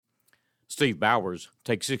Steve Bowers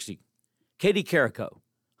takes 60. Katie Kariko,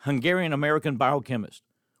 Hungarian-American biochemist,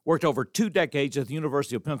 worked over 2 decades at the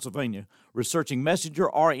University of Pennsylvania researching messenger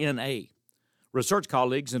RNA. Research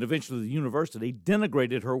colleagues and eventually the university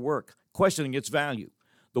denigrated her work, questioning its value.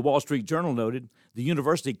 The Wall Street Journal noted the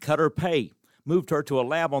university cut her pay, moved her to a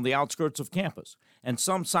lab on the outskirts of campus, and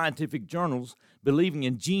some scientific journals, believing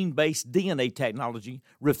in gene-based DNA technology,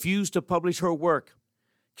 refused to publish her work.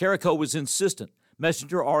 Kariko was insistent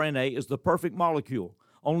messenger RNA is the perfect molecule,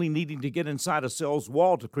 only needing to get inside a cell's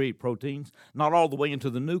wall to create proteins, not all the way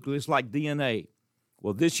into the nucleus like DNA.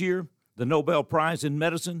 Well, this year, the Nobel Prize in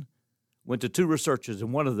Medicine went to 2 researchers,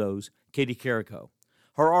 and one of those, Katie Kariko.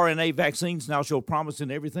 Her RNA vaccines now show promise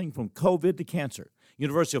in everything from COVID to cancer.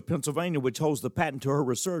 University of Pennsylvania, which holds the patent to her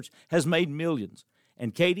research, has made millions.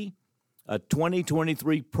 And Katie, a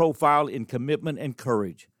 2023 profile in commitment and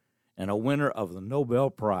courage, and a winner of the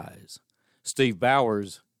Nobel Prize. Steve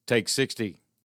Bowers takes 60.